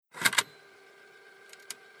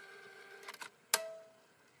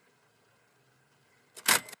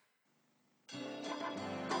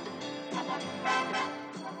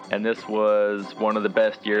and this was one of the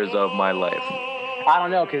best years of my life. I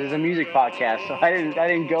don't know, because it's a music podcast, so I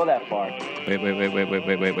didn't go that far. Wait.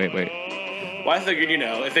 Well, I figured,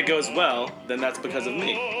 if it goes well, then that's because of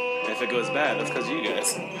me. And if it goes bad, that's because of you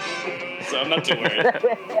guys. So I'm not too worried.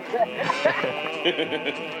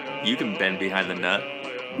 You can bend behind the nut.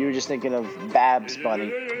 You were just thinking of Babs Bunny.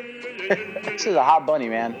 This is a hot bunny,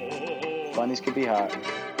 man. Bunnies could be hot.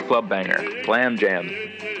 Club banger, slam jam.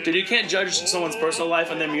 Dude, you can't judge someone's personal life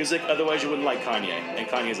and their music, otherwise you wouldn't like Kanye. And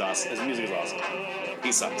Kanye's awesome. His music is awesome.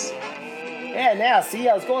 He sucks. Yeah, now, see,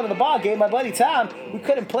 I was going to the ball game, my buddy Tom. We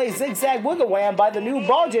couldn't play Zigzag Wiggle Wham by the new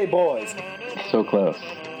Ball J Boys. So close.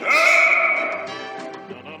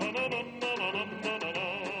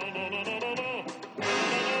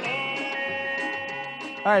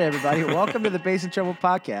 All right, everybody, welcome to the Bass and Trouble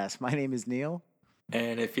podcast. My name is Neil.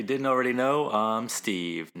 And if you didn't already know, I'm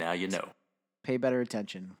Steve. Now you know. Pay better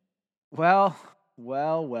attention. Well,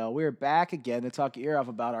 we're back again to talk your ear off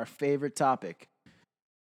about our favorite topic,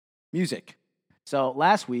 music. So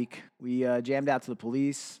last week, we jammed out to the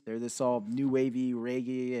Police. They're this all new wavy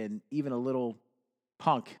reggae and even a little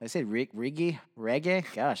punk. I said reggae?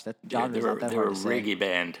 Gosh, that genre is not that hard to say. They were a reggae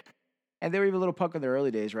band. And they were even a little punk in their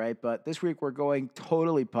early days, right? But this week, we're going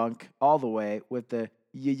totally punk all the way with the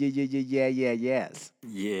yes.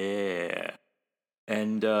 Yeah.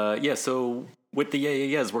 And so with the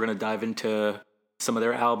yeahs, we're going to dive into some of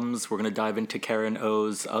their albums. We're going to dive into Karen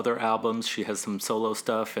O's other albums. She has some solo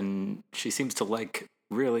stuff, and she seems to like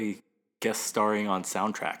really guest starring on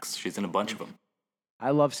soundtracks. She's in a bunch of them.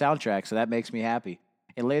 I love soundtracks, so that makes me happy.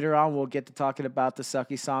 And later on, we'll get to talking about the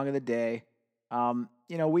sucky song of the day.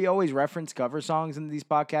 We always reference cover songs in these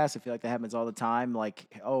podcasts. I feel like that happens all the time. Like,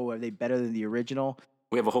 oh, are they better than the original?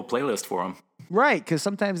 We have a whole playlist for them. Right, because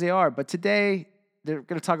sometimes they are. But today, they're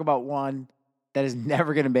going to talk about one that is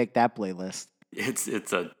never going to make that playlist. It's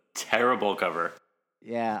a terrible cover.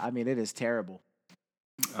 Yeah, I mean, it is terrible.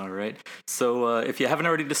 All right. So if you haven't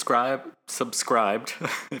already subscribed,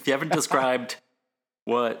 if you haven't described,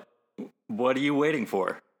 what are you waiting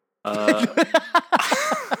for?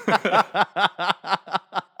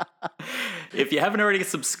 If you haven't already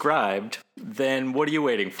subscribed, then what are you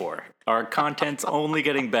waiting for? Our content's only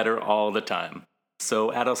getting better all the time.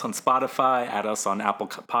 So add us on Spotify, add us on Apple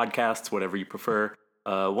Podcasts, whatever you prefer.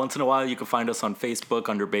 Once in a while, you can find us on Facebook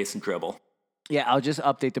under Bass and Dribble. Yeah, I'll just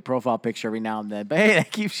update the profile picture every now and then. But hey,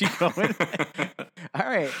 that keeps you going. All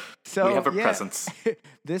right. So we have a presence.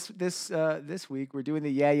 This week we're doing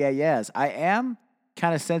the yeahs. I am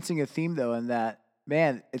kind of sensing a theme though, in that,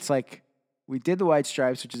 man, it's like we did the White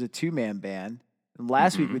Stripes, which is a 2-man band. And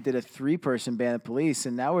last week we did a 3-person band, the Police,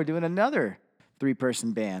 and now we're doing another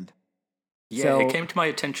 3-person band. Yeah, so, it came to my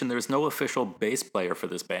attention there's no official bass player for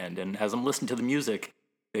this band, and as I'm listening to the music,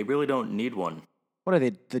 they really don't need one. What are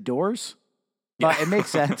they, the Doors? Yeah. But it makes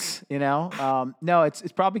sense, No,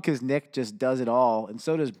 it's probably because Nick just does it all, and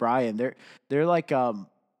so does Brian. They're like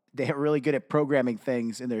they're really good at programming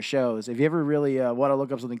things in their shows. If you ever really want to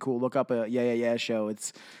look up something cool, look up a Yeah show.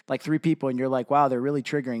 It's like 3 people, and you're like, wow, they're really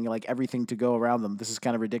triggering like everything to go around them. This is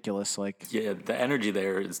kind of ridiculous. Like, yeah, the energy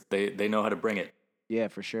there is they know how to bring it. Yeah,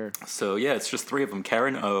 for sure. So yeah, it's just 3 of them.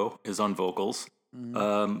 Karen O is on vocals.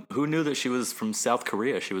 Mm-hmm. Who knew that she was from South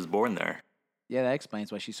Korea? She was born there. Yeah, that explains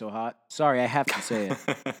why she's so hot. Sorry, I have to say it.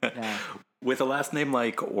 Yeah. With a last name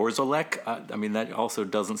like Orzolek, I mean, that also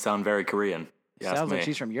doesn't sound very Korean. Sounds like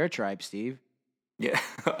she's from your tribe, Steve. Yeah.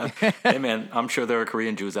 Hey, man, I'm sure there are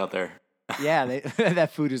Korean Jews out there. Yeah,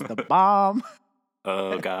 that food is the bomb.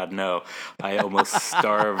 Oh, God, no. I almost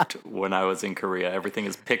starved when I was in Korea. Everything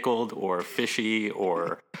is pickled or fishy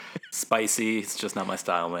or spicy. It's just not my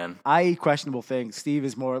style, man. I eat questionable things. Steve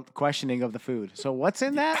is more questioning of the food. So what's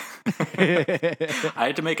in that? I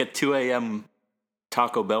had to make a 2 a.m.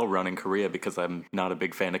 Taco Bell run in Korea because I'm not a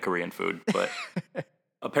big fan of Korean food. But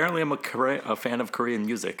apparently I'm a fan of Korean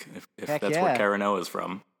music, if that's where Karen O is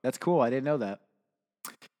from. That's cool. I didn't know that.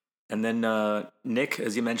 And then Nick,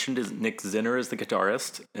 as you mentioned, is Nick Zinner is the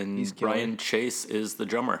guitarist, and Brian Chase is the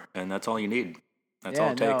drummer, and that's all you need. That's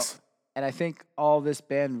all it takes. And I think all this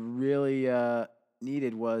band really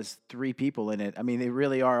needed was 3 people in it. I mean, they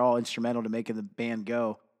really are all instrumental to making the band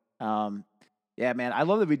go. Yeah, man, I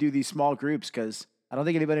love that we do these small groups because I don't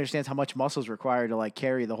think anybody understands how much muscle is required to like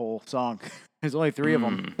carry the whole song. There's only 3 of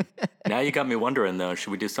them. Now you got me wondering, though.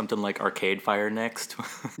 Should we do something like Arcade Fire next?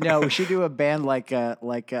 No, we should do a band like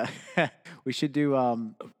we should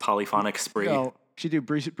do Polyphonic Spree. No, we should do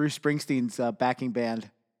Bruce Springsteen's backing band.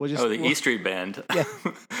 The E Street Band. Yeah.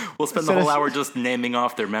 We'll spend the whole hour just naming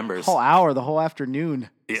off their members. The whole afternoon.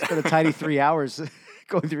 Yeah. Spend a tidy 3 hours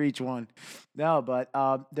going through each one. No, but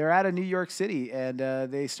they're out of New York City, and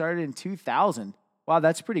they started in 2000. Wow,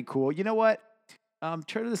 that's pretty cool. You know what?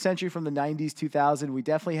 Turn of the century from the 90s, 2000, we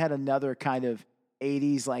definitely had another kind of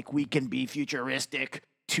 80s, like, we can be futuristic,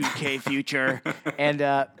 2K future.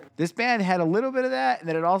 And this band had a little bit of that, and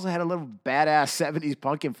then it also had a little badass 70s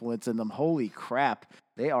punk influence in them. Holy crap.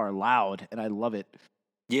 They are loud, and I love it.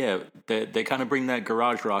 Yeah, they kind of bring that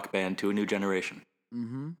garage rock band to a new generation.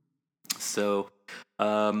 Mm-hmm. So,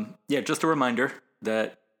 just a reminder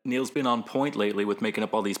that Neil's been on point lately with making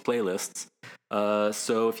up all these playlists.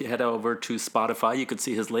 So if you head over to Spotify, you could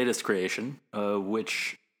see his latest creation,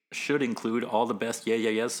 which should include all the best Yeah Yeah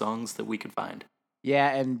Yeah songs that we could find.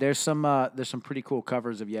 Yeah, and there's some pretty cool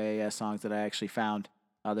covers of Yeah Yeah Yeah songs that I actually found.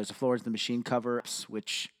 There's a Florence and the Machine cover,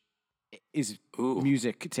 which is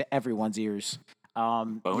music to everyone's ears.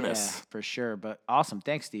 Bonus. Yeah, for sure. But awesome.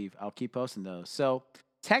 Thanks, Steve. I'll keep posting those. So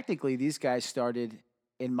technically, these guys started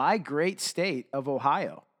in my great state of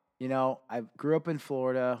Ohio. You know, I grew up in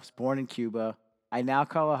Florida, was born in Cuba. I now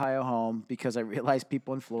call Ohio home because I realize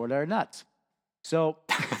people in Florida are nuts. So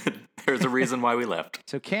there's a reason why we left.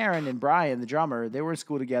 So Karen and Brian, the drummer, they were in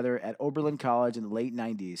school together at Oberlin College in the late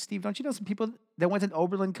 90s. Steve, don't you know some people that went to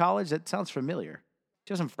Oberlin College? That sounds familiar.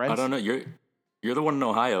 Do you have some friends? I don't know. You're the one in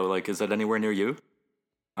Ohio. Like, is that anywhere near you?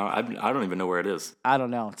 I don't even know where it is. I don't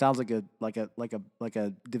know. It sounds like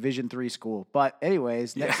a Division III school. But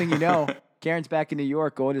anyways, next thing you know, Karen's back in New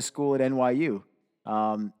York going to school at NYU.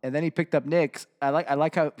 And then he picked up Nick's. I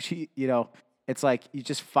like how she, you know, it's like you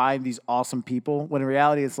just find these awesome people when in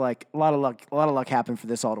reality it's like a lot of luck happened for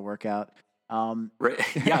this all to work out. Right.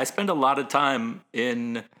 Yeah, I spend a lot of time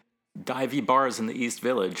in divey bars in the East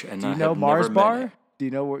Village, and do you know Mars Bar? Do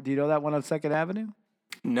you know that one on 2nd Avenue?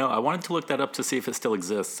 No, I wanted to look that up to see if it still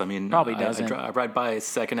exists. I mean, probably doesn't. I ride by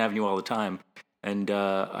 2nd Avenue all the time, and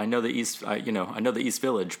I know the East. I know the East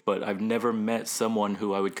Village, but I've never met someone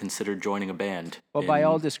who I would consider joining a band. Well, by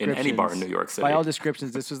all descriptions, in any bar in New York City. By all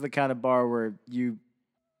descriptions, this was the kind of bar where you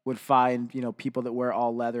would find, you know, people that wear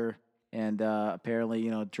all leather and apparently,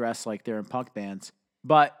 you know, dress like they're in punk bands.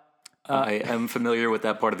 But I am familiar with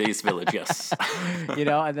that part of the East Village, yes. You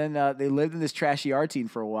know, and then they lived in this trashy art scene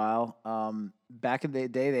for a while. Back in the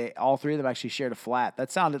day, all three of them actually shared a flat.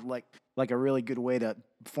 That sounded like a really good way to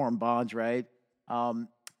form bonds, right?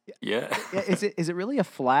 Yeah. Is it really a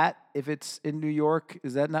flat if it's in New York?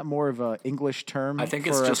 Is that not more of a English term? I think for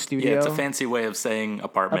it's a just studio? Yeah, it's a fancy way of saying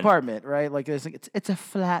apartment. Apartment, right? Like it's a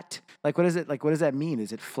flat. Like what is it? Like what does that mean?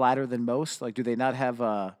 Is it flatter than most? Like do they not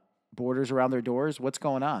have borders around their doors? What's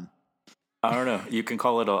going on? I don't know. You can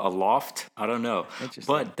call it a loft. I don't know.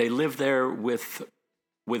 But they live there with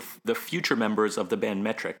the future members of the band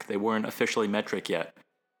Metric. They weren't officially Metric yet,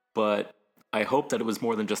 but I hope that it was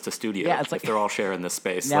more than just a studio. Yeah, it's like if they're all sharing this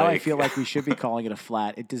space. Now I feel like we should be calling it a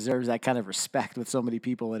flat. It deserves that kind of respect with so many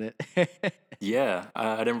people in it. Yeah,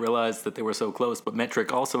 I didn't realize that they were so close, but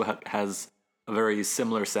Metric also has a very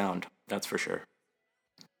similar sound. That's for sure.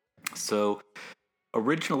 So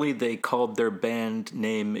originally they called their band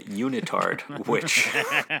name Unitard, which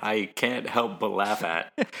I can't help but laugh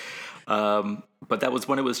at. But that was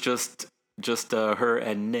when it was just her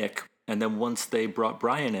and Nick. And then once they brought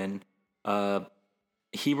Brian in,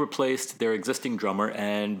 he replaced their existing drummer,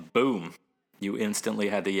 and boom, you instantly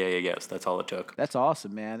had the Yeah Yeah Yes. That's all it took. That's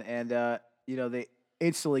awesome, man. And, you know, they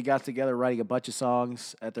instantly got together writing a bunch of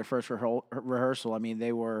songs at their first rehearsal. I mean,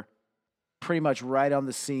 they were pretty much right on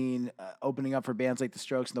the scene, opening up for bands like the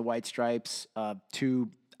Strokes and the White Stripes, two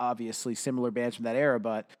obviously similar bands from that era,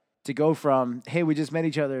 but to go from, hey, we just met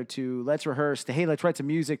each other, to let's rehearse, to hey, let's write some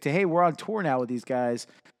music, to hey, we're on tour now with these guys.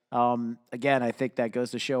 Again, I think that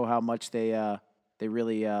goes to show how much they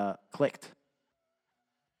really clicked.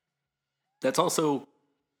 That's also,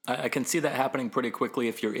 I can see that happening pretty quickly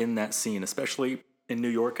if you're in that scene, especially in New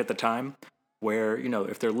York at the time, where, you know,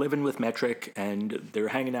 if they're living with Metric and they're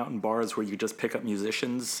hanging out in bars where you just pick up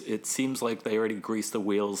musicians, it seems like they already greased the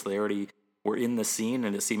wheels. They already were in the scene,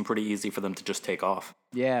 and it seemed pretty easy for them to just take off.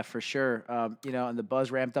 Yeah, for sure. You know, and the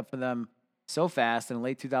buzz ramped up for them so fast. And in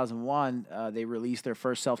late 2001, they released their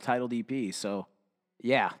first self-titled EP. So,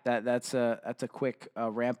 yeah, that's a quick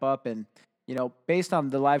ramp up. And you know, based on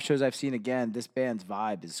the live shows I've seen, again, this band's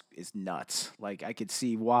vibe is nuts. Like, I could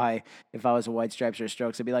see why, if I was a White Stripes or a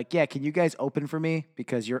Strokes, I'd be like, yeah, can you guys open for me?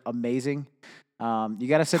 Because you're amazing. You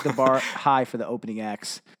got to set the bar high for the opening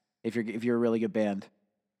acts if you're a really good band.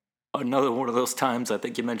 Another one of those times, I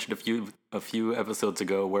think you mentioned a few episodes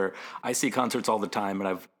ago, where I see concerts all the time and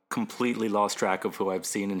I've completely lost track of who I've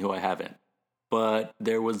seen and who I haven't. But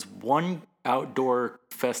there was one outdoor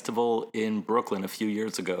festival in Brooklyn a few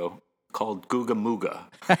years ago called Googa Mooga.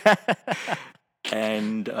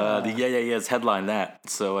 And the Yeah Yeah Yeahs headlined that.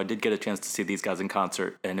 So I did get a chance to see these guys in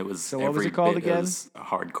concert, and it was So what was every it called bit again? as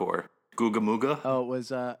hardcore. Googa Mooga. Oh, it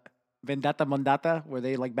was Vendetta Mondata, were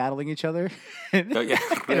they like battling each other? Oh, yeah.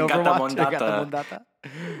 In Regata Overwatch? Mondata. Regata Mondata?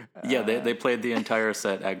 Yeah, they played the entire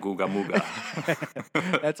set at Googa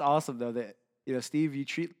Mooga. That's awesome though. That Steve, you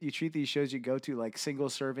treat these shows you go to like single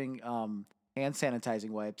serving hand sanitizing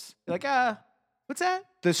wipes. You're like, what's that?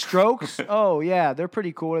 The Strokes? Oh yeah, they're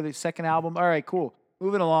pretty cool. The second album. All right, cool.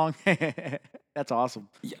 Moving along. That's awesome.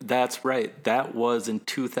 Yeah, that's right. That was in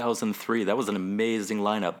 2003. That was an amazing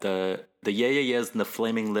lineup. The Yeah Yeah Yeahs and the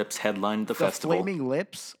Flaming Lips headlined the festival. Flaming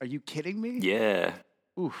Lips? Are you kidding me? Yeah.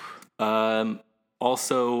 Oof.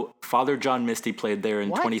 Also, Father John Misty played there in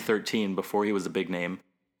What? 2013 before he was a big name.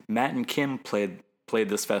 Matt and Kim played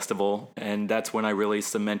this festival, and that's when I really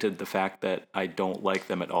cemented the fact that I don't like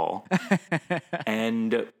them at all.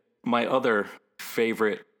 And my other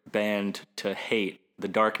favorite band to hate, The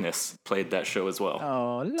Darkness, played that show as well.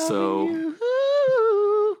 Oh, love So- you.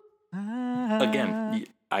 Again,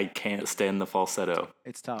 I can't stand the falsetto.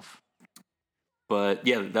 It's tough. But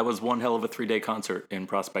yeah, that was one hell of a 3-day concert in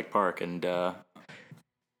Prospect Park, and Yeah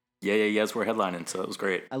Yeah Yeahs were headlining, so it was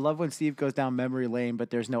great. I love when Steve goes down memory lane, but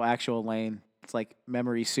there's no actual lane. It's like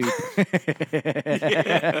memory soup.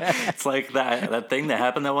 It's like that thing that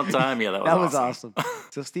happened that one time. Yeah, that was That was awesome. awesome.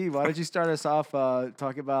 So, Steve, why don't you start us off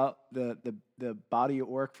talking about the body of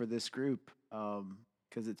work for this group?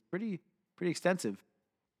 Because it's pretty extensive.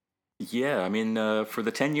 Yeah, I mean, for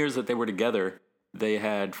the 10 years that they were together, they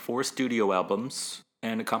had 4 studio albums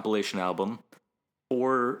and a compilation album,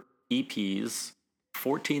 4 EPs,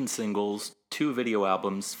 14 singles, 2 video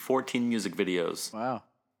albums, 14 music videos. Wow.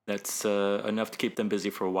 That's enough to keep them busy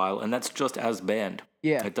for a while, and that's just as band.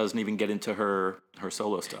 Yeah. It doesn't even get into her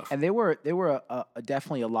solo stuff. And they were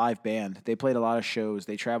definitely a live band. They played a lot of shows.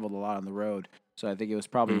 They traveled a lot on the road. So I think it was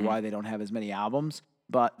probably why they don't have as many albums.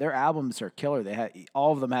 But their albums are killer.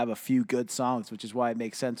 All of them have a few good songs, which is why it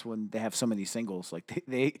makes sense when they have so many singles. Like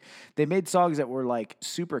they made songs that were like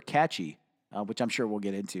super catchy, which I'm sure we'll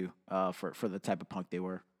get into for the type of punk they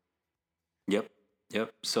were. Yep.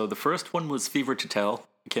 So the first one was Fever to Tell.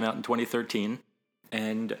 It came out in 2013,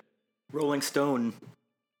 and Rolling Stone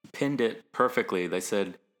pinned it perfectly. They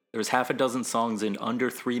said there's half a dozen songs in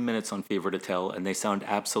under 3 minutes on Fever to Tell, and they sound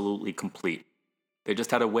absolutely complete. They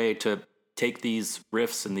just had a way to take these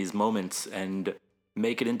riffs and these moments and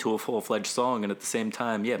make it into a full-fledged song, and at the same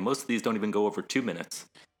time, yeah, most of these don't even go over 2 minutes.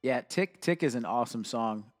 Yeah, Tick Tick is an awesome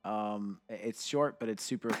song. It's short, but it's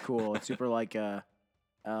super cool. It's super like I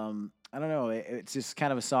don't know. It's just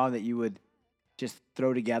kind of a song that you would just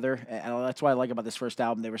throw together, and that's what I like about this first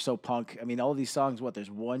album. They were so punk. I mean, all of these songs. There's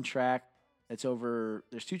one track that's over.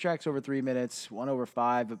 There's 2 tracks over 3 minutes, one over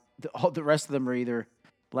 5. All the rest of them are either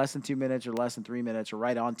less than 2 minutes or less than 3 minutes or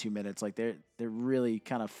right on 2 minutes. Like they're really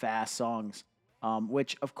kind of fast songs.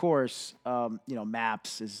 Which of course,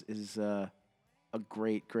 Maps is a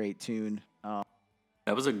great tune.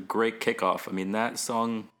 That was a great kickoff. I mean, that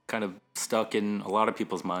song kind of stuck in a lot of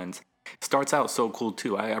people's minds. Starts out so cool,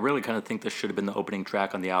 too. I really kind of think this should have been the opening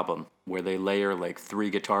track on the album, where they layer like 3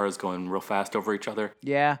 guitars going real fast over each other.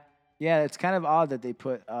 Yeah, it's kind of odd that they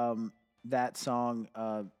put that song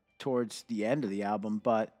towards the end of the album,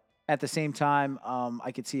 but at the same time,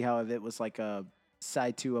 I could see how if it was like a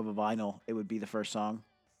side 2 of a vinyl, it would be the first song,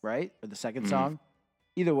 right? Or the second song.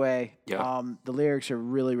 Either way, Yeah. The lyrics are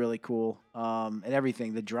really, really cool, and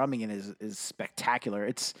everything. The drumming in it is spectacular.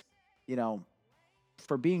 It's,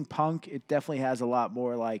 for being punk, it definitely has a lot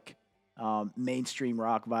more like mainstream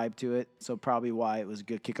rock vibe to it. So probably why it was a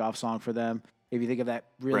good kickoff song for them. If you think of that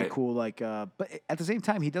really Right. cool, like, but at the same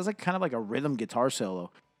time, he does like kind of like a rhythm guitar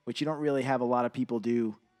solo, which you don't really have a lot of people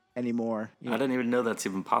do anymore. I didn't even know that's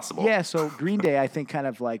even possible. Yeah, so Green Day, I think, kind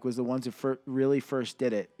of like was the ones who really first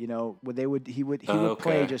did it. When he would play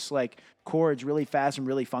Okay. just like chords really fast and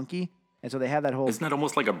really funky, and so they have that whole. Isn't that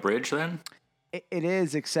almost like a bridge then? It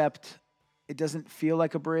is, except it doesn't feel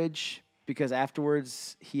like a bridge because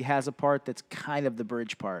afterwards he has a part that's kind of the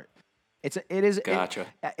bridge part. It is. Gotcha.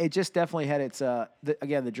 It just definitely had its.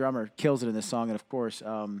 Again, the drummer kills it in this song, and of course,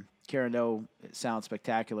 Karen O sounds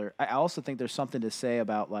spectacular. I also think there's something to say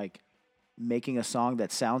about like making a song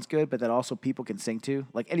that sounds good, but that also people can sing to.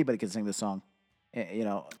 Like anybody can sing the song,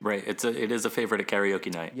 Right. It is a favorite at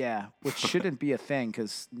karaoke night. Yeah, which shouldn't be a thing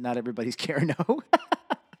because not everybody's Karen O.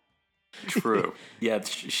 True. Yeah,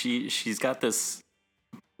 she's got this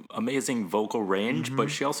amazing vocal range, but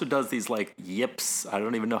she also does these like yips. I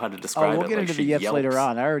don't even know how to Oh, describe we'll it. get Like into she the yips yelps. later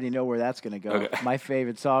on. I already know where that's going to go. Okay. My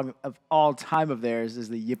favorite song of all time of theirs is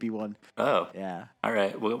the Yippee one. Oh, Yeah. all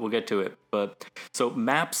right. We'll get to it. But so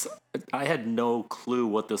Maps, I had no clue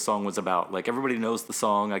what this song was about. Like everybody knows the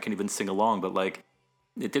song. I can even sing along, but like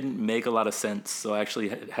it didn't make a lot of sense. So I actually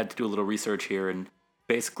had to do a little research here. And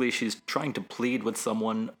basically she's trying to plead with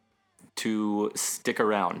someone to stick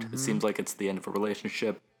around. It seems like it's the end of a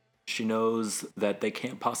relationship. She knows that they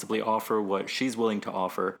can't possibly offer what she's willing to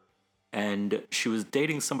offer. And she was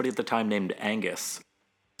dating somebody at the time named Angus.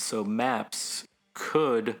 So Maps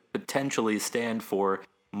could potentially stand for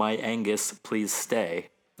My Angus, Please Stay.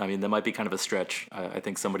 I mean, that might be kind of a stretch. I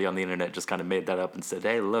think somebody on the internet just kind of made that up and said,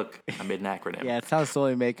 hey, look, I made an acronym. Yeah, it sounds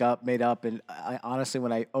totally made up. And I honestly,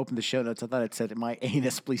 when I opened the show notes, I thought it said, "My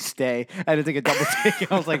anus, please stay." I had to take a double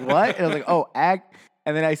take. I was like, "What?" And I was like, "Oh, ag."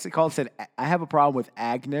 And then I called and said, "I have a problem with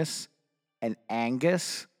Agnes and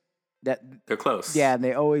Angus." That They're close. yeah, and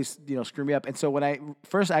they always screw me up. And so when I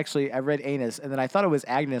first I read anus, and then I thought it was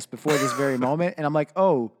Agnes before this very moment, and I'm like,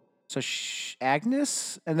 "Oh, so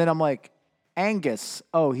Agnes?" And then I'm like, Angus.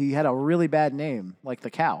 Oh, he had a really bad name, like the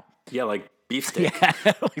cow. Yeah, like beefsteak. Yeah,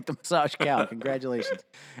 like the massage cow. Congratulations.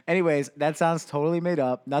 Anyways, that sounds totally made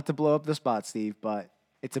up. Not to blow up the spot, Steve, but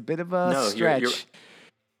it's a bit of a No, stretch. you're.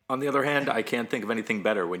 On the other hand, I can't think of anything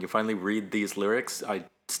better. When you finally read these lyrics, I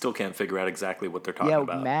still can't figure out exactly what they're talking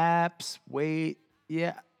about. Maps. Wait.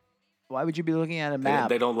 Yeah. Why would you be looking at a They- map?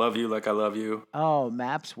 They don't love you like I love you. Oh,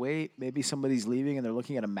 maps. Wait. Maybe somebody's leaving and they're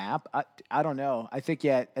looking at a map. I don't know. I think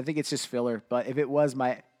it's just filler. But if it was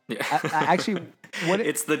my, Yeah. I actually what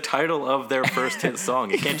It's the title of their first hit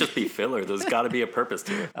song. It can't just be filler. There's got to be a purpose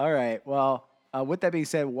to it. All right. Well, with that being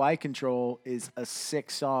said, Y Control is a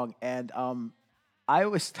sick song, and I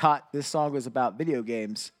always thought this song was about video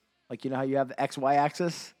games. Like how you have the XY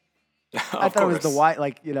axis. I thought it was the Y,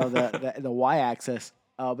 like the Y axis.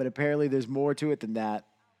 But apparently there's more to it than that.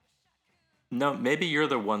 No, maybe you're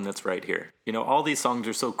the one that's right here. All these songs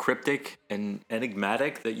are so cryptic and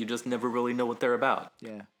enigmatic that you just never really know what they're about.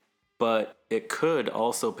 Yeah. But it could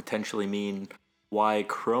also potentially mean Y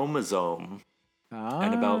chromosome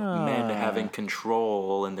and about men having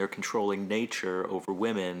control and their controlling nature over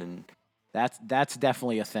women. And That's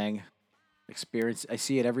definitely a thing. Experience. I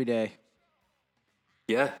see it every day.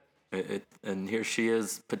 yeah, and here she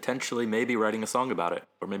is potentially maybe writing a song about it.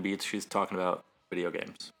 Or maybe she's talking about video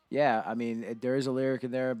games. Yeah, I mean, there is a lyric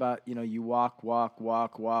in there about, you walk, walk,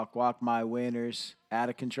 walk, walk, walk my winners out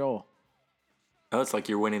of control. Oh, it's like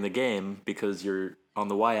you're winning the game because you're on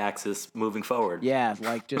the y-axis moving forward. Yeah,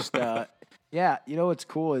 like just, yeah, what's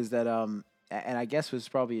cool is that, and I guess was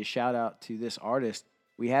probably a shout out to this artist.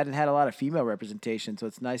 We hadn't had a lot of female representation, so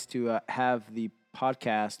it's nice to have the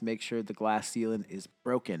podcast make sure the glass ceiling is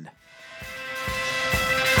broken.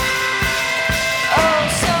 Oh,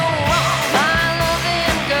 so on my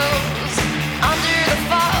loving goes under the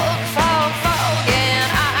fog,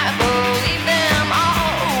 and I believe them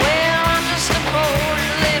all. Well, I'm just a poor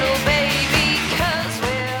little baby, 'cause,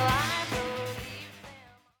 well, I believe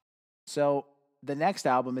them. So the next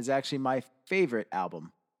album is actually my favorite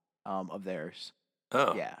album of theirs.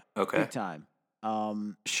 Oh, Yeah, okay. big time.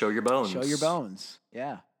 Show Your Bones. Show Your Bones.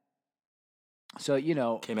 Yeah. So,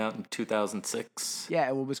 Came out in 2006. yeah,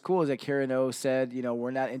 and what was cool is that Karen O said,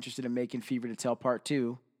 we're not interested in making Fever to Tell Part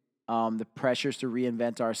 2. The pressure's to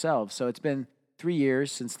reinvent ourselves. So it's been 3 years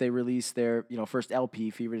since they released their, first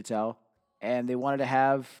LP, Fever to Tell, and they wanted to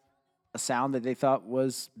have a sound that they thought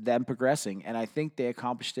was them progressing. And I think they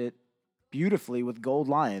accomplished it beautifully with Gold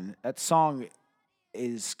Lion. That song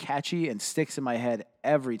is catchy and sticks in my head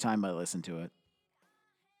every time I listen to it.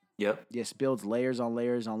 Yep. Just builds layers on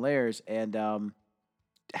layers on layers, and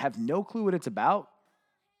have no clue what it's about.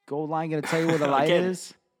 Gold Line gonna tell you what the lie Again.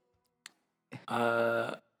 is.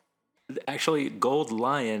 Actually, Gold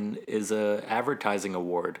Lion is a advertising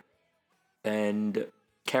award, and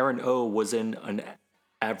Karen O was in an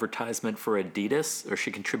advertisement for Adidas, or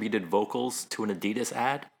she contributed vocals to an Adidas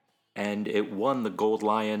ad, and it won the Gold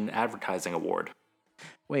Lion Advertising Award.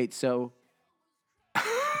 Wait, so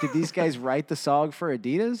did these guys write the song for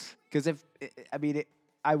Adidas? Because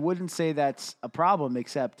I wouldn't say that's a problem,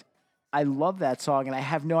 except I love that song and I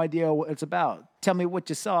have no idea what it's about. Tell me what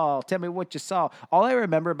you saw. Tell me what you saw. All I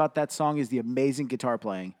remember about that song is the amazing guitar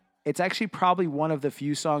playing. It's actually probably one of the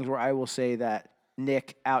few songs where I will say that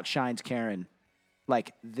Nick outshines Karen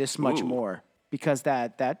like this much Ooh. more, because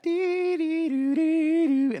that dee dee doo dee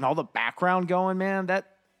doo and all the background going, man,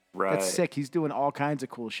 Right. that's sick. He's doing all kinds of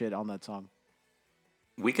cool shit on that song.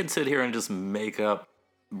 We can sit here and just make up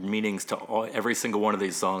meanings to every single one of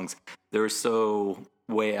these songs. They're so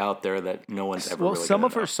way out there that no one's ever Well, really some gonna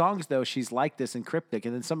of her know. songs though, she's like this and cryptic,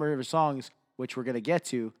 and then some of her songs, which we're gonna get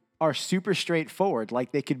to, are super straightforward.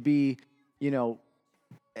 Like they could be,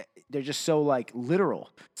 they're just so like literal.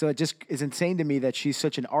 So it just is insane to me that she's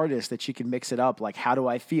such an artist that she can mix it up. Like, how do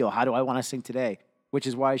I feel? How do I want to sing today? Which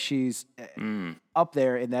is why she's up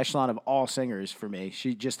there in the echelon of all singers for me.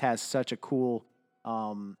 She just has such a cool,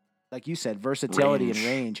 like you said, versatility and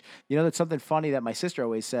range. You know, that's something funny that my sister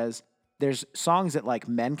always says. There's songs that like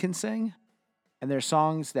men can sing, and there's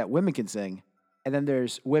songs that women can sing, and then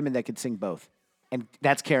there's women that can sing both. And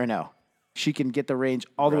that's Karen O. She can get the range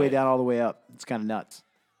all the way Right. down, all the way up. It's kind of nuts.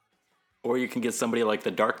 Or you can get somebody like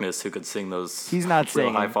The Darkness who could sing those. He's not real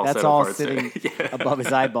singing. high falsetto That's all parts. sitting Yeah. above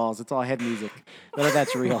his eyeballs. It's all head music. None of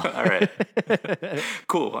that's real. All right.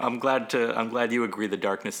 Cool. I'm glad you agree The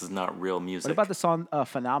Darkness is not real music. What about the song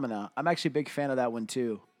Phenomena? I'm actually a big fan of that one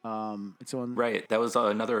too. It's on. Right. That was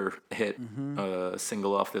another hit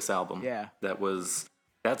single off this album. Yeah.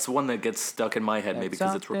 That's one that gets stuck in my head, maybe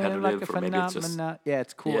because it's Something repetitive, like a or maybe it's just. phenomena. Yeah,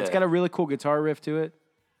 it's cool. It's Yeah. got a really cool guitar riff to it.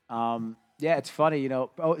 Yeah, it's funny. You know,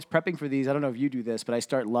 it's prepping for these. I don't know if you do this, but I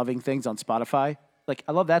start loving things on Spotify. Like,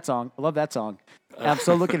 I love that song. I love that song. And I'm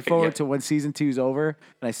so looking forward Yeah. to when season 2's over.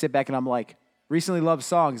 And I sit back and I'm like, recently loved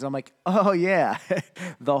songs. I'm like, oh yeah,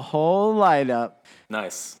 the whole lineup.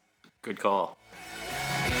 Nice. Good call.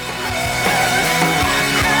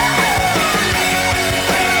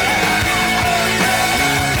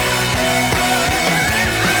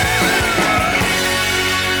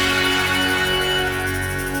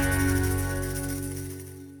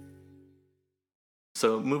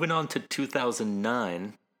 So moving on to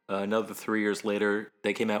 2009, another 3 years later,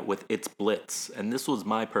 they came out with It's Blitz, and this is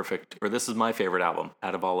my favorite album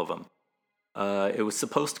out of all of them. It was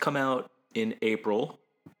supposed to come out in April,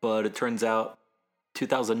 but it turns out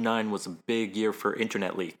 2009 was a big year for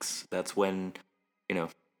internet leaks. That's when,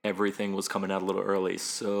 everything was coming out a little early.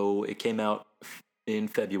 So it came out in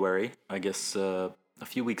February, I guess a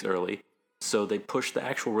few weeks early. So they pushed the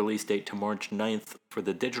actual release date to March 9th for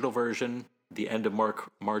the digital version, the end of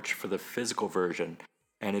March for the physical version.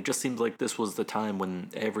 And it just seemed like this was the time when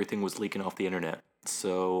everything was leaking off the internet.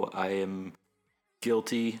 So I am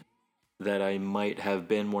guilty that I might have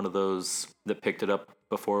been one of those that picked it up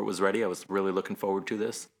before it was ready. I was really looking forward to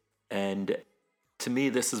this. And to me,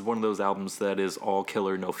 this is one of those albums that is all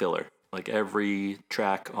killer, no filler. Like every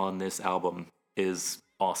track on this album is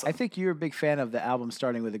awesome. I think you're a big fan of the album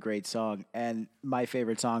starting with a great song. And my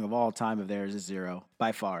favorite song of all time of theirs is Zero,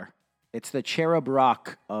 by far. It's the cherub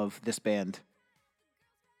rock of this band.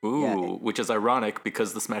 Ooh, Yeah. which is ironic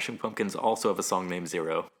because the Smashing Pumpkins also have a song named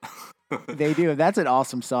Zero. They do. That's an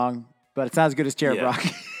awesome song, but it's not as good as Cherub Yeah. Rock.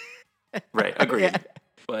 Right, agreed. Yeah.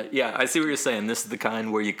 But yeah, I see what you're saying. This is the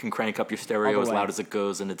kind where you can crank up your stereo All as the way. loud as it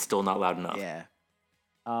goes and it's still not loud enough. Yeah.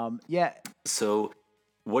 Yeah. So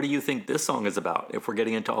what do you think this song is about? If we're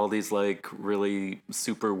getting into all these like really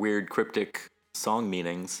super weird cryptic song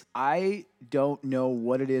meanings. I don't know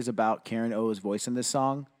what it is about Karen O's voice in this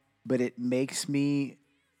song, but it makes me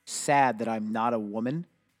sad that I'm not a woman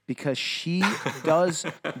because she does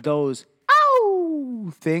those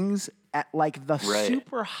ow things at like the Right.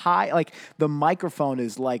 super high, like the microphone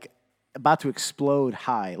is like about to explode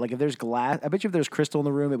high. Like if there's glass, I bet you if there's crystal in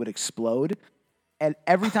the room, it would explode. And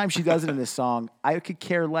every time she does it in this song, I could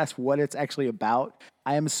care less what it's actually about.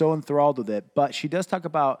 I am so enthralled with it. But she does talk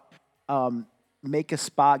about make a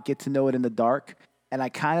spot, get to know it in the dark. And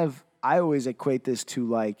I always equate this to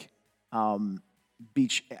like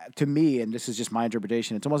beach to me, and this is just my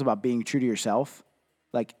interpretation. It's almost about being true to yourself.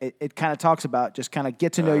 Like it kind of talks about just kind of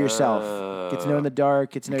get to know yourself, get to know in the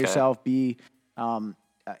dark, get to know Okay. yourself, be,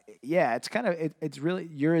 yeah, it's kind of, it's really,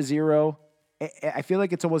 you're a zero. I feel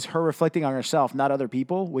like it's almost her reflecting on herself, not other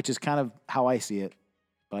people, which is kind of how I see it.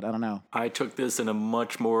 But I don't know. I took this in a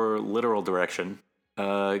much more literal direction.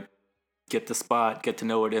 Get the spot, get to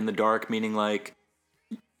know it in the dark, meaning like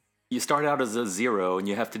you start out as a zero and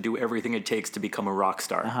you have to do everything it takes to become a rock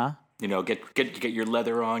star. Uh-huh. You know, get your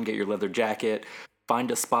leather on, get your leather jacket,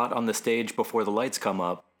 find a spot on the stage before the lights come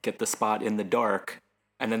up, get the spot in the dark,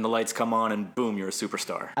 and then the lights come on and boom, you're a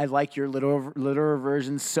superstar. I like your literal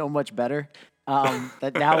version so much better.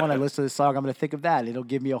 That now when I listen to this song, I'm going to think of that. It'll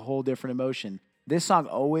give me a whole different emotion. This song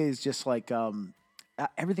always just like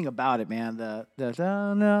everything about it, man. The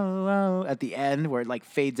no at the end where it like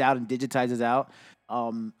fades out and digitizes out.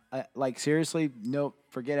 Like seriously, no,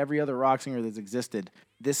 forget every other rock singer that's existed.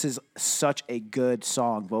 This is such a good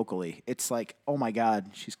song vocally. It's like, oh my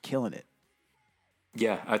God, she's killing it.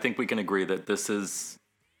 Yeah, I think we can agree that this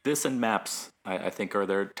and Maps I think are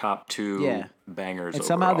their top two Yeah. bangers. And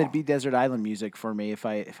somehow overall. they'd be desert island music for me if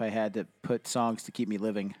I had to put songs to keep me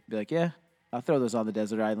living. Be like, yeah, I'll throw those on the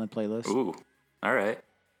desert island playlist. Ooh, all right.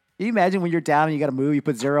 Can you imagine when you're down and you got to move, you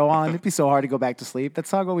put Zero on? It'd be so hard to go back to sleep. That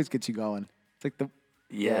song always gets you going. It's like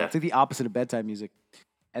Yeah. it's like the opposite of bedtime music.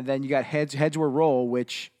 And then you got Heads Will Roll,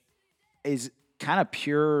 which is kind of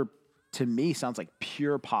pure, to me, sounds like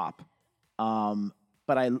pure pop.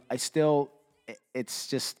 But I still, it's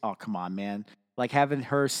just, oh, come on, man. Like having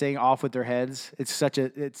her sing Off With Their Heads, it's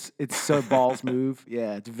so balls move.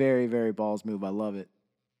 Yeah, it's very, very balls move. I love it.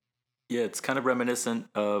 Yeah, it's kind of reminiscent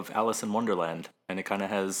of Alice in Wonderland, and it kind of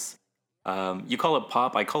has. You call it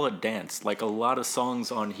pop, I call it dance. Like a lot of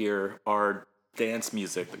songs on here are dance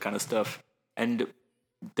music, the kind of stuff, and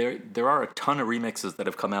there are a ton of remixes that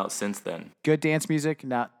have come out since then. Good dance music,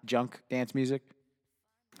 not junk dance music.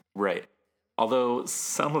 Right. Although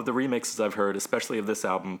some of the remixes I've heard, especially of this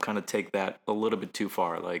album, kind of take that a little bit too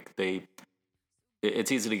far. Like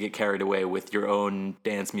it's easy to get carried away with your own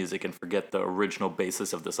dance music and forget the original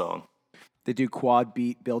basis of the song. They do quad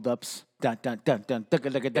beat buildups. Dun dun dun dun dun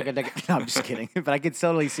dun dun dun dun. No, I'm just kidding. But I could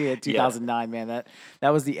totally see it. 2009, man. That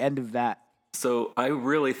was the end of that. So I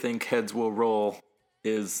really think Heads Will Roll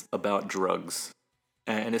is about drugs,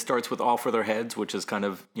 and it starts with All for Their Heads, which is kind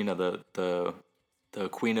of the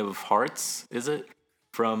Queen of Hearts, is it,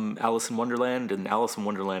 from Alice in Wonderland? And Alice in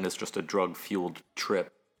Wonderland is just a drug-fueled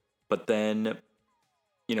trip. But then,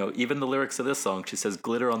 even the lyrics of this song, she says,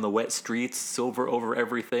 glitter on the wet streets, silver over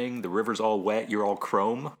everything, the river's all wet, you're all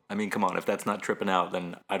chrome. I mean, come on, if that's not tripping out,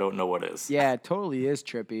 then I don't know what is. Yeah, it totally is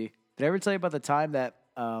trippy. Did I ever tell you about the time that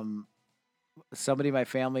somebody in my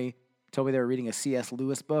family told me they were reading a C.S.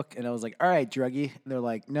 Lewis book, and I was like, all right, druggie. And they're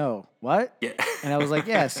like, no, what? Yeah. And I was like,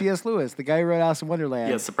 yeah, C.S. Lewis, the guy who wrote Alice in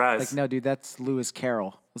Wonderland. Yeah, surprise. Like, no, dude, that's Lewis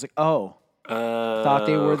Carroll. I was like, oh. Thought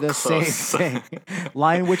they were the same close. thing.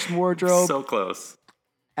 Lion, Witch, and Wardrobe, So close.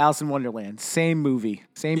 Alice in Wonderland. Same movie,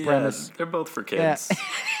 same premise. They're both for kids.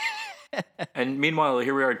 And meanwhile,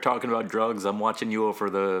 here we are talking about drugs. I'm watching you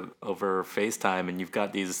over FaceTime, and you've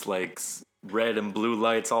got these like red and blue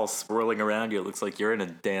lights all swirling around you. It looks like you're in a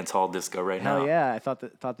dance hall disco right now. Hell yeah, I thought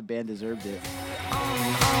the band deserved it.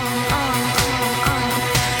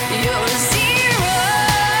 You're a zero.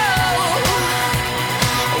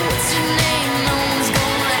 What's your name? No one's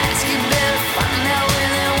gonna ask you. Better find out where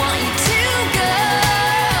they want you to go.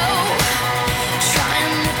 Try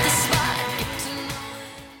and hit the spot. Get to know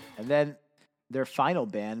it. And then their final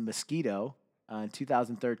band, Mosquito, in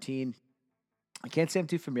 2013. I can't say I'm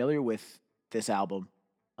too familiar with this album.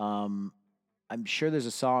 I'm sure there's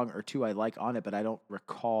a song or two I like on it, but I don't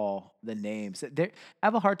recall the names. I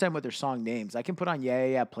have a hard time with their song names. I can put on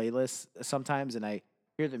Yeah playlists sometimes, and I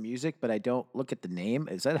hear the music, but I don't look at the name.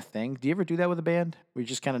 Is that a thing? Do you ever do that with a band where you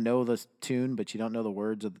just kind of know the tune, but you don't know the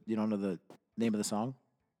words, or you don't know the name of the song?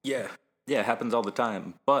 Yeah, it happens all the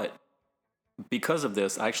time. But because of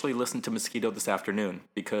this, I actually listened to Mosquito this afternoon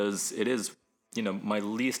because it is, my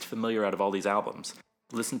least familiar out of all these albums.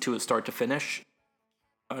 Listen to it start to finish.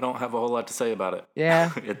 I don't have a whole lot to say about it.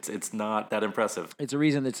 Yeah. It's not that impressive. It's a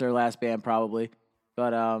reason it's their last band, probably.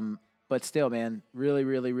 But still, man, really,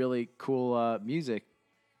 really, really cool music.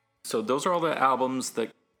 So those are all the albums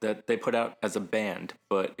that they put out as a band.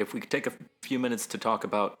 But if we could take a few minutes to talk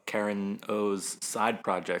about Karen O's side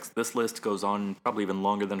projects, this list goes on probably even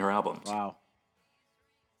longer than her albums. Wow.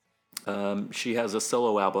 She has a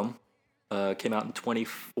solo album, came out in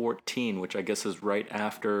 2014, which I guess is right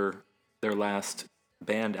after their last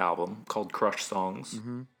band album called Crush Songs.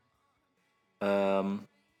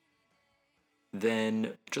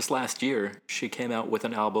 Then just last year, she came out with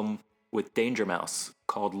an album with Danger Mouse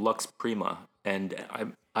called Lux Prima, and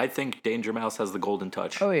I think Danger Mouse has the golden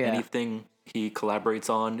touch. Oh, yeah. Anything he collaborates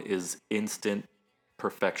on is instant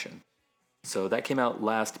perfection. So that came out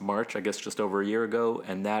last March, I guess just over a year ago,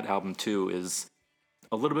 and that album too is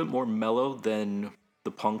a little bit more mellow than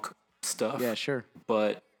the punk stuff. Yeah, sure.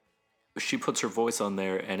 But she puts her voice on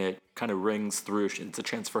there, and it kind of rings through. It's a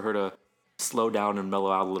chance for her to slow down and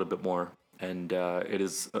mellow out a little bit more, and it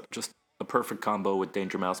is just a perfect combo with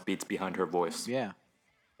Danger Mouse beats behind her voice. Yeah.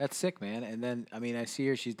 That's sick, man. And then, I see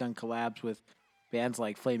her, she's done collabs with bands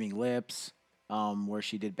like Flaming Lips, where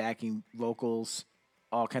she did backing vocals,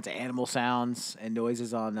 all kinds of animal sounds and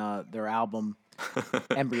noises on their album,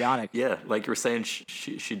 Embryonic. Yeah, like you were saying,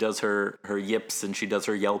 she does her yips and she does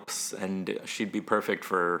her yelps, and she'd be perfect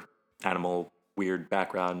for animal weird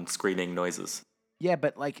background screaming noises. Yeah,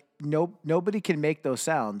 but like nobody can make those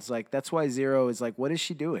sounds. Like that's why Zero is like, what is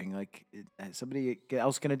she doing? Like, is somebody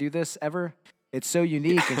else gonna do this ever? It's so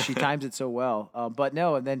unique, and she times it so well. But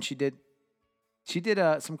no, and then she did She did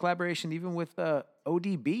some collaboration even with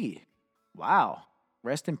ODB. Wow.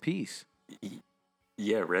 Rest in peace.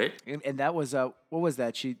 Yeah, right? And that was what was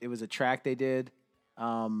that? It was a track they did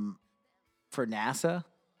for NASA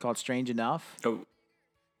called Strange Enough. Oh,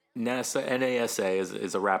 NASA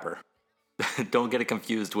is a rapper. Don't get it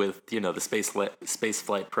confused with, the space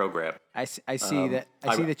flight program. I see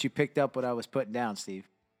that you picked up what I was putting down, Steve.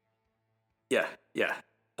 Yeah.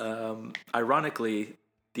 Ironically,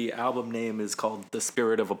 the album name is called The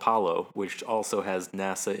Spirit of Apollo, which also has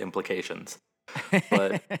NASA implications.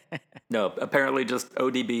 But no, apparently just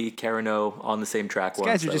ODB, Karen O on the same track. These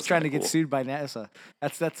guys are just trying to get sued by NASA.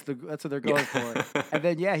 That's what they're going for. And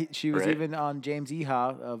then she was even on James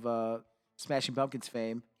Iha of Smashing Pumpkins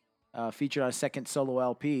fame, featured on a second solo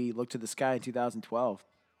LP, Look to the Sky, in 2012.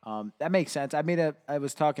 That makes sense. I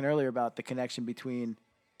was talking earlier about the connection between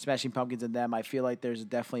Smashing Pumpkins and them. I feel like there's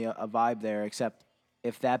definitely a vibe there, except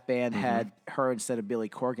if that band had her instead of Billy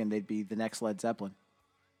Corgan, they'd be the next Led Zeppelin.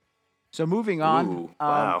 So moving on. Ooh,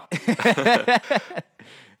 wow.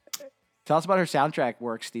 Tell us about her soundtrack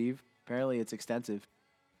work, Steve. Apparently it's extensive.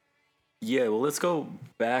 Yeah, well, let's go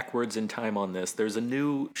backwards in time on this. There's a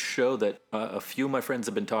new show that a few of my friends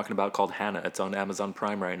have been talking about called Hannah. It's on Amazon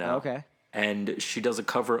Prime right now. Okay. And she does a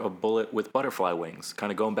cover of Bullet with butterfly wings.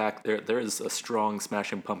 Kind of going back, there is a strong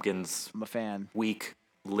Smashing Pumpkins I'm a fan. weak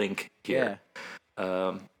link here.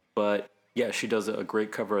 Yeah. But yeah, she does a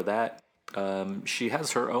great cover of that. She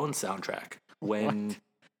has her own soundtrack. When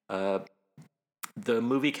the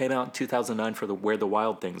movie came out in 2009 for Where the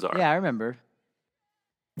Wild Things Are. Yeah, I remember.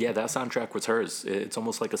 Yeah, that soundtrack was hers. It's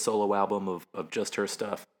almost like a solo album of just her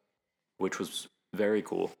stuff, which was very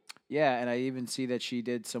cool. Yeah, and I even see that she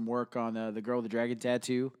did some work on The Girl with the Dragon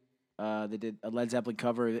Tattoo. They did a Led Zeppelin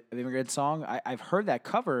cover of Immigrant Song. I've heard that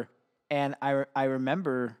cover, and I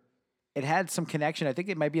remember it had some connection. I think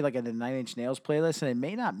it might be like in the Nine Inch Nails playlist, and it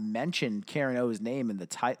may not mention Karen O's name in the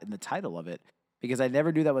title of it, because I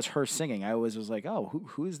never knew that was her singing. I always was like, oh,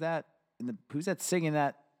 who's that? Who's that singing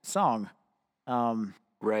that song?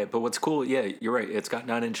 Right, but what's cool, yeah, you're right. It's got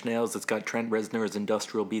 9 Inch Nails. It's got Trent Reznor's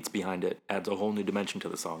industrial beats behind it. Adds a whole new dimension to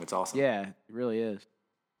the song. It's awesome. Yeah, it really is.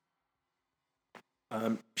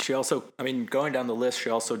 She also, going down the list,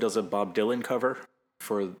 she also does a Bob Dylan cover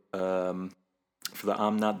for the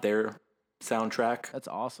I'm Not There soundtrack. That's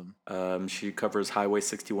awesome. She covers Highway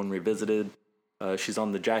 61 Revisited. She's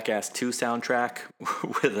on the Jackass 2 soundtrack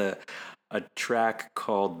with a track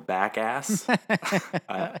called Back Ass.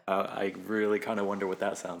 I really kind of wonder what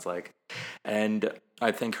that sounds like. And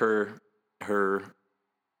I think her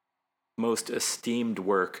most esteemed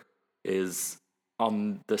work is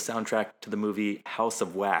on the soundtrack to the movie House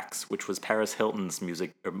of Wax, which was Paris Hilton's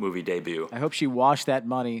movie debut. I hope she washed that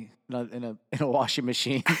money in a washing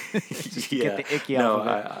machine. Just Yeah. get the icky out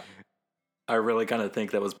of it. I really kind of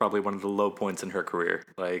think that was probably one of the low points in her career.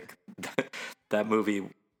 Like, that movie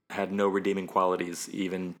had no redeeming qualities,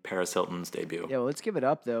 even Paris Hilton's debut. Yeah, well, let's give it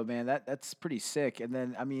up though, man. That's pretty sick. And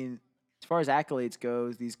then, as far as accolades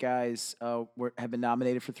goes, these guys have been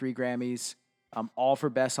nominated for 3 Grammys, all for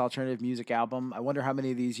Best Alternative Music Album. I wonder how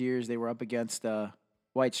many of these years they were up against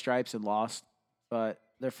White Stripes and lost, but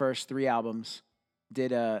their first 3 albums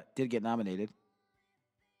did get nominated.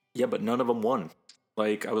 Yeah, but none of them won.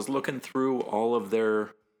 Like, I was looking through all of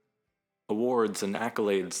their awards and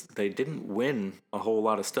accolades. They didn't win a whole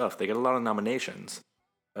lot of stuff. They got a lot of nominations.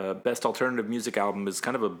 Best Alternative Music Album is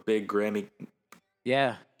kind of a big Grammy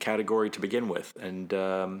category to begin with, and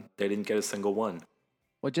they didn't get a single one.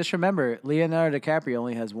 Well, just remember, Leonardo DiCaprio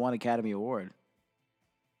only has 1 Academy Award.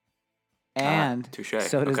 And touché.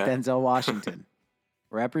 So does Okay. Denzel Washington.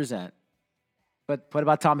 Represent. But what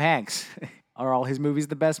about Tom Hanks? Are all his movies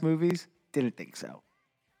the best movies? Didn't think so.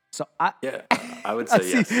 So I would say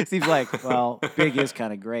yes. Steve's like, well, Big is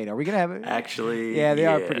kind of great. Are we gonna have it? Actually, Yeah, they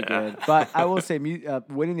are pretty good. But I will say,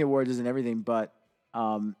 winning the awards isn't everything. But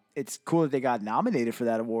it's cool that they got nominated for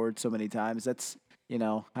that award so many times. That's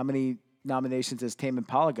how many nominations has Tame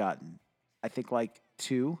Impala gotten? I think like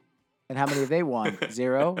 2. And how many have they won?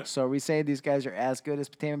 0. So are we saying these guys are as good as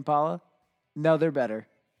Tame Impala? No, they're better.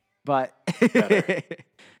 But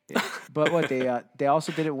but what they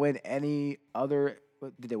also didn't win any other.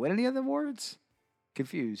 Did they win any other awards?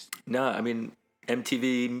 Confused. No,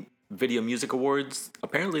 MTV Video Music Awards.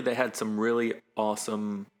 Apparently, they had some really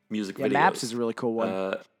awesome music videos. Maps is a really cool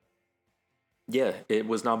one. Yeah, it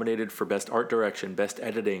was nominated for Best Art Direction, Best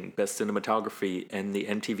Editing, Best Cinematography, and the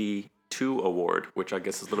MTV 2 Award, which I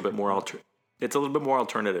guess is a little bit more It's a little bit more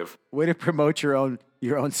alternative. Way to promote your own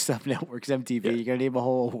sub networks, MTV. Yeah. You're gonna name a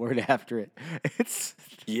whole award after it. It's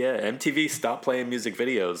Yeah, MTV stopped playing music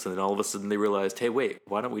videos, and then all of a sudden they realized, hey, wait,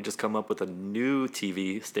 why don't we just come up with a new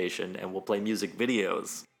TV station and we'll play music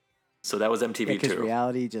videos? So that was MTV because too.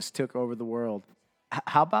 reality just took over the world.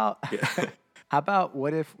 How about how about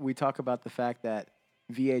what if we talk about the fact that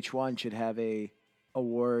VH1 should have a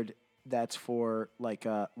award that's for like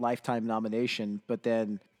a lifetime nomination, but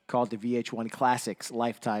then called the VH1 Classics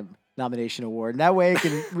Lifetime Nomination Award. And that way it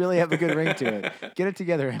can really have a good ring to it. Get it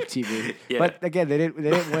together, MTV. Yeah. But again, they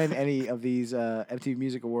didn't win any of these MTV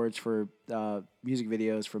Music Awards for music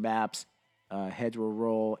videos for Maps, Heads Will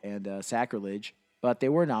Roll, and Sacrilege. But they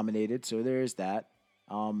were nominated, so there is that.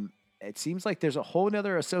 It seems like there's a whole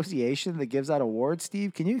nother association that gives out awards,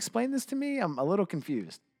 Steve. Can you explain this to me? I'm a little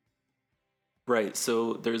confused. Right.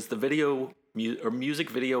 So there's the music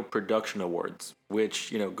video production awards,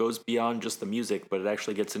 which, goes beyond just the music, but it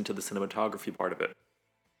actually gets into the cinematography part of it.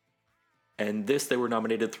 And they were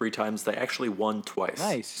nominated 3 times. They actually won twice.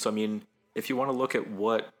 Nice. So, I mean, if you want to look at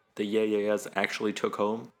what the Yeah Yeah Yeahs actually took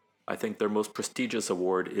home, I think their most prestigious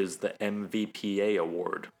award is the MVPA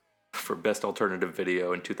award for Best Alternative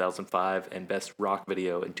Video in 2005 and Best Rock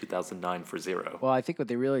Video in 2009 for Zero. Well, I think what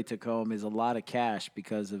they really took home is a lot of cash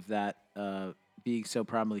because of that being so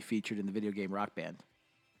prominently featured in the video game Rock Band.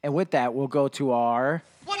 And with that, we'll go to our...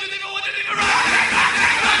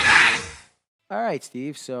 All right,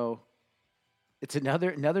 Steve. So it's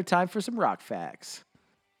another time for some rock facts.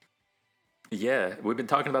 Yeah, we've been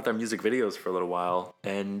talking about their music videos for a little while,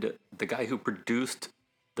 and the guy who produced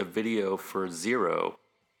the video for Zero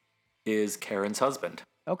is Karen's husband.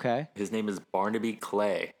 Okay. His name is Barnaby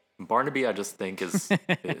Clay. Barnaby, I just think is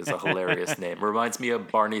a hilarious name. Reminds me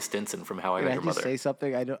of Barney Stinson from How I Can Met I Your just Mother. say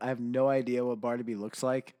something? I have no idea what Barnaby looks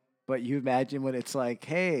like, but you imagine when it's like,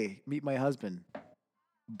 hey, meet my husband,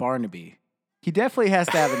 Barnaby. He definitely has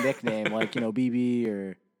to have a nickname like, BB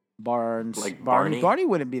or Barnes. Like Barney. Barney? Barney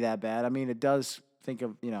wouldn't be that bad. I mean, it does think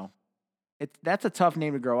of, that's a tough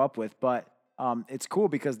name to grow up with, but it's cool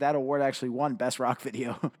because that award actually won Best Rock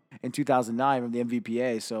Video in 2009 from the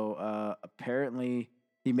MVPA. So apparently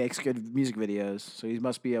he makes good music videos. So he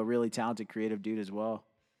must be a really talented, creative dude as well.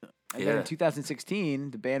 And then Yeah. in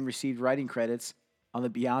 2016, the band received writing credits on the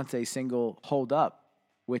Beyonce single "Hold Up,"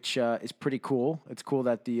 which is pretty cool. It's cool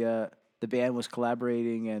that the band was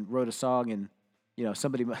collaborating and wrote a song, and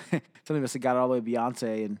somebody must have got all the way to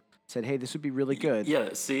Beyonce and said, "Hey, this would be really good." Yeah,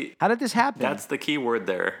 see, How did this happen? that's the key word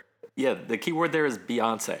there. Yeah, the key word there is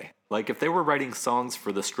Beyonce. Like, if they were writing songs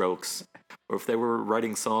for The Strokes, or if they were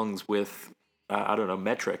writing songs with, I don't know,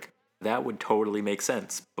 Metric, that would totally make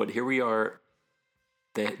sense. But here we are,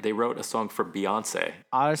 they wrote a song for Beyonce.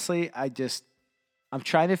 Honestly, I'm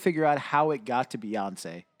trying to figure out how it got to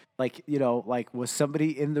Beyonce. Like, was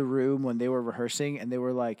somebody in the room when they were rehearsing and they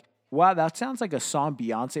were like, wow, that sounds like a song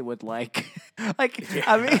Beyonce would like. I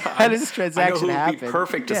mean, how did this transaction who would happen? be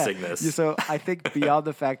perfect to sing this. Yeah, so I think beyond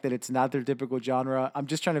the fact that it's not their typical genre, I'm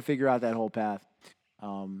just trying to figure out that whole path.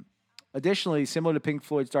 Additionally, similar to Pink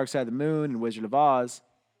Floyd's Dark Side of the Moon and Wizard of Oz,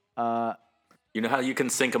 You know how you can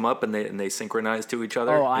sync them up and they synchronize to each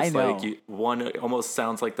other? Oh, I it's know. Like one almost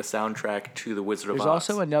sounds like the soundtrack to the Wizard of there's Oz.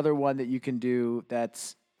 also another one that you can do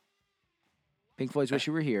that's Pink Floyd's Wish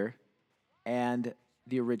You Were Here and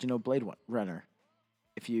the original Blade Runner.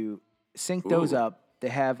 If you sync those Ooh. up, they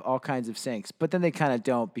have all kinds of syncs, but then they kind of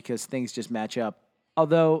don't because things just match up.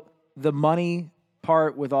 Although the money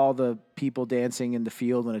part with all the people dancing in the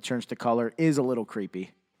field when it turns to color is a little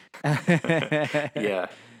creepy. Yeah.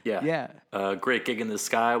 Yeah. Great Gig in the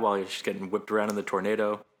Sky while you're just getting whipped around in the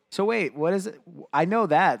tornado. So wait, what is it? I know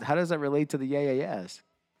that. How does that relate to the Yeah Yeah Yeahs?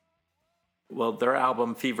 Well, their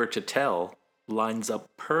album Fever to Tell lines up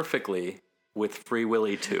perfectly with Free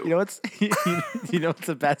Willy 2. You know what's you know what's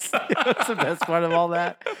the best what's the best part of all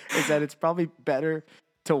that is that it's probably better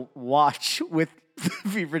to watch with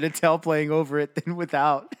Fever to Tell playing over it than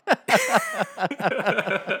without.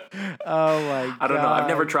 Oh my god. I don't know. I've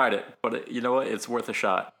never tried it, but you know what? It's worth a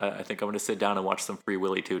shot. I think I'm going to sit down and watch some Free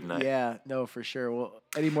Willy 2 tonight. Yeah, no, for sure. Well,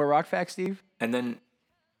 any more rock facts, Steve? And then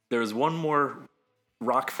there's one more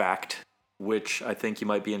rock fact, which I think you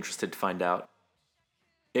might be interested to find out.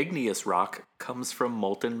 Igneous rock comes from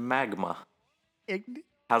molten magma.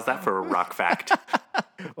 How's that for a rock fact?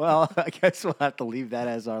 Well, I guess we'll have to leave that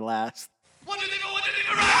as our last.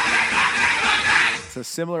 So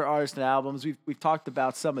similar artists and albums. We've talked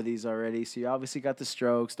about some of these already. So you obviously got the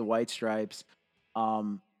Strokes, the White Stripes,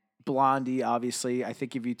 Blondie. Obviously, I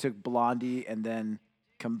think if you took Blondie and then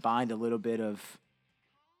combined a little bit of,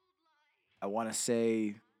 I want to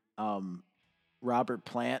say, Robert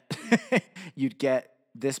Plant, you'd get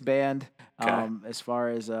this band. Okay. As far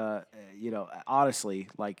as honestly,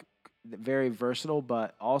 like very versatile,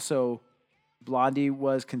 but also Blondie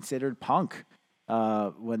was considered punk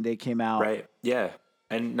when they came out. Right. Yeah.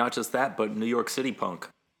 And not just that, but New York City punk.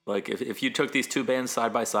 Like if you took these two bands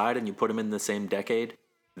side by side and you put them in the same decade,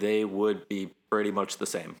 they would be pretty much the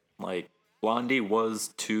same. Like Blondie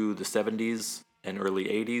was to the 70s and early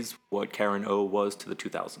 80s what Karen O was to the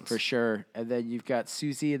 2000s. For sure. And then you've got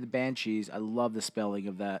Susie and the Banshees. I love the spelling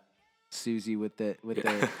of that. Susie with the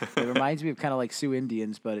it reminds me of kind of like Sioux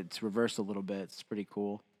Indians, but it's reversed a little bit. It's pretty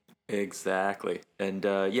cool. Exactly. And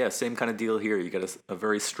same kind of deal here. You got a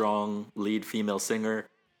very strong lead female singer,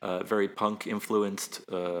 very punk influenced,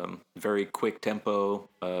 very quick tempo,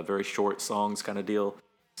 very short songs kind of deal.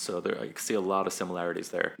 So I can see a lot of similarities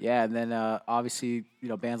there. Yeah, and then obviously,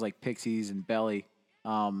 bands like Pixies and Belly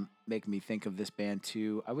make me think of this band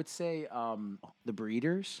too. I would say the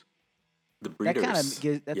Breeders. The Breeders. That kind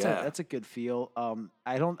of that's a good feel.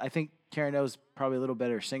 I think Karen O's probably a little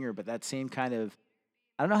better singer, but that same kind of,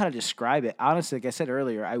 I don't know how to describe it. Honestly, like I said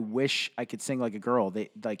earlier, I wish I could sing like a girl. They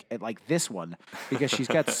like this one, because she's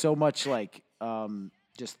got so much like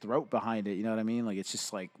just throat behind it. You know what I mean? Like it's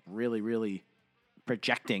just like really, really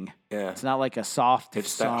projecting. Yeah. It's not like a soft.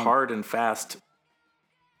 It's song. that hard and fast.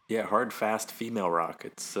 Yeah, hard, fast female rock.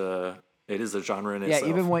 It is a genre in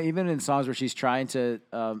itself. Yeah, even in songs where she's trying to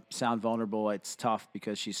sound vulnerable, it's tough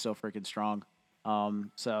because she's so freaking strong.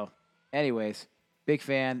 So, anyways, big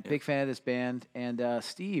fan of this band. And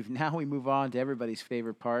Steve, now we move on to everybody's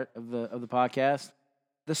favorite part of the podcast,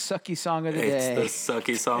 the sucky song of the day. It's the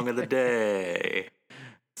sucky song of the day.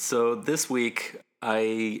 So this week,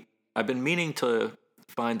 I've been meaning to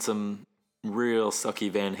find some real sucky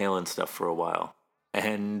Van Halen stuff for a while,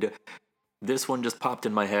 and this one just popped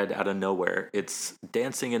in my head out of nowhere. It's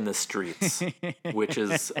Dancing in the Streets, which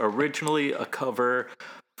is originally a cover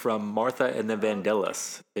from Martha and the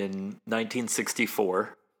Vandellas in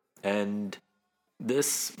 1964. And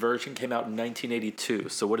this version came out in 1982.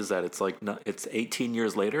 So what is that? It's 18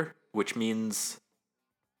 years later, which means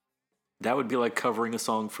that would be like covering a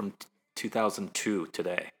song from 2002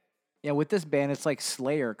 today. Yeah, with this band, it's like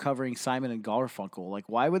Slayer covering Simon and Garfunkel. Like,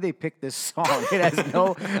 why would they pick this song? It has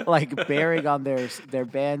no like bearing on their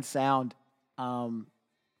band sound.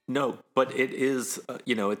 No, but it is.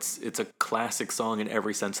 It's a classic song in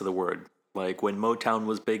every sense of the word. Like when Motown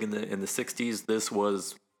was big in the '60s, this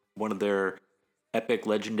was one of their epic,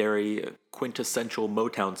 legendary, quintessential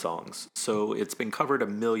Motown songs. So it's been covered a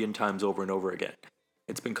million times over and over again.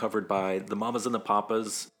 It's been covered by the Mamas and the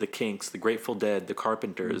Papas, the Kinks, the Grateful Dead, the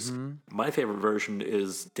Carpenters. Mm-hmm. My favorite version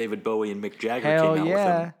is David Bowie and Mick Jagger came out with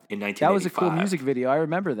them in 1985. That was a cool music video. I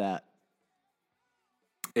remember that.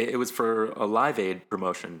 It was for a Live Aid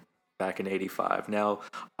promotion back in 85. Now,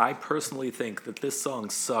 I personally think that this song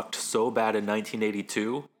sucked so bad in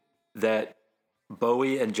 1982 that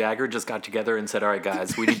Bowie and Jagger just got together and said, all right,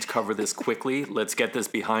 guys, we need to cover this quickly. Let's get this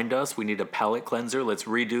behind us. We need a palate cleanser. Let's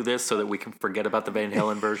redo this so that we can forget about the Van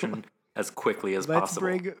Halen version as quickly as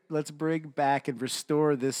possible. Let's bring back and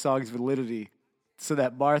restore this song's validity so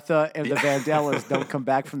that Martha and the Vandellas don't come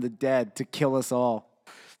back from the dead to kill us all.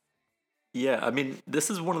 Yeah, I mean, this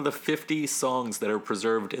is one of the 50 songs that are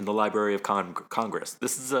preserved in the Library of Congress.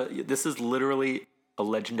 This is literally a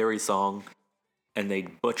legendary song, and they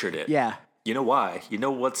butchered it. Yeah. You know why? You know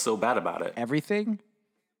what's so bad about it? Everything?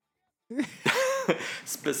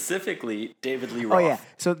 Specifically, David Lee Roth. Oh, yeah.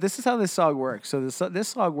 So this is how this song works. So this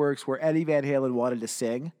song works where Eddie Van Halen wanted to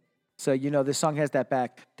sing. So, this song has that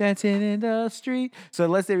back, dancing in the street. So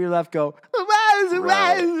let's say your left go,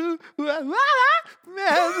 right.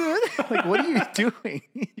 Like, what are you doing?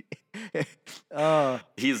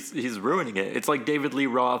 He's ruining it. It's like David Lee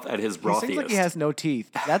Roth at his Rothiest. He seems like he has no teeth.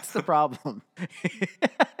 That's the problem.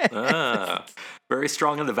 Very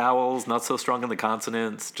strong in the vowels, not so strong in the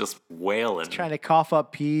consonants, just wailing. He's trying to cough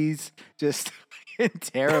up peas, just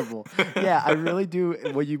terrible. Yeah, I really do.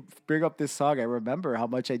 When you bring up this song, I remember how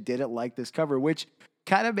much I didn't like this cover, which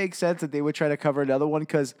kind of makes sense that they would try to cover another one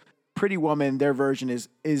because Pretty Woman, their version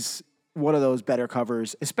is one of those better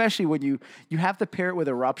covers, especially when you have to pair it with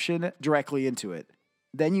Eruption directly into it.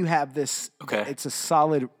 Then you have this, It's a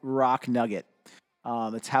solid rock nugget.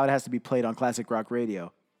 It's how it has to be played on classic rock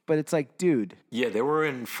radio. But it's like, dude. Yeah, they were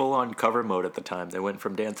in full-on cover mode at the time. They went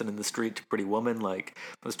from Dancing in the Street to Pretty Woman. Like,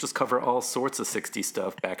 let's just cover all sorts of 60s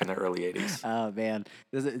stuff back in the early 80s. Oh, man.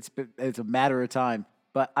 It's a matter of time.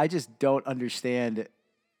 But I just don't understand.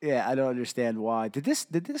 Yeah, I don't understand why. Did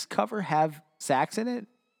this cover have sax in it?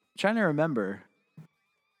 I'm trying to remember.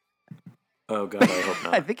 Oh God, I hope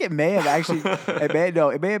not. I think it may have actually.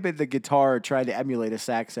 It may have been the guitar trying to emulate a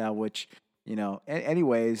sax sound, which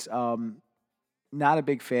Anyways, not a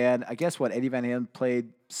big fan. I guess what Eddie Van Halen played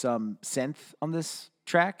some synth on this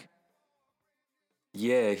track.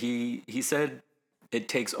 Yeah, he said it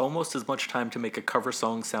takes almost as much time to make a cover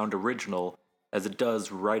song sound original as it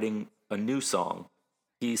does writing a new song.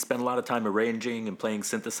 He spent a lot of time arranging and playing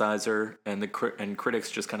synthesizer, and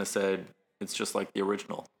critics just kind of said it's just like the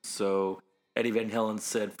original. So Eddie Van Halen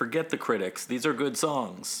said, "Forget the critics; these are good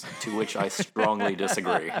songs." To which I strongly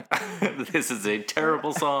disagree. This is a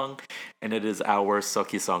terrible song, and it is our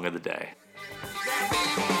sucky song of the day.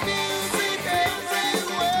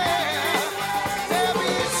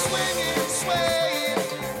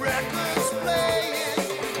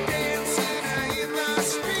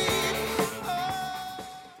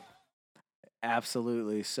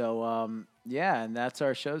 Absolutely. So, yeah, and that's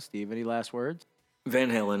our show, Steve. Any last words? Van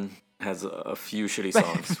Halen has a few shitty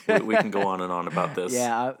songs. we can go on and on about this.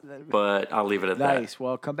 Yeah. But I'll leave it at that. Nice.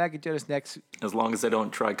 Well, come back and join us next. As long as they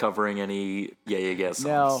don't try covering any Yeah Yeah Yeah songs.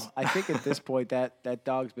 No, I think at this point that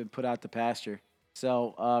dog's been put out to pasture.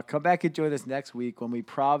 So come back and join us next week when we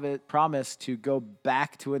promise to go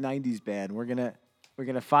back to a 90s band. We're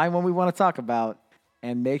gonna find one we want to talk about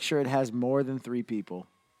and make sure it has more than 3 people.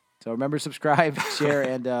 So remember, subscribe, share,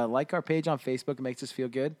 and like our page on Facebook. It makes us feel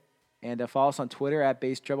good. And follow us on Twitter at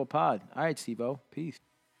BassTreblePod. All right, Steve-O. Peace.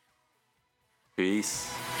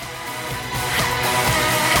 Peace.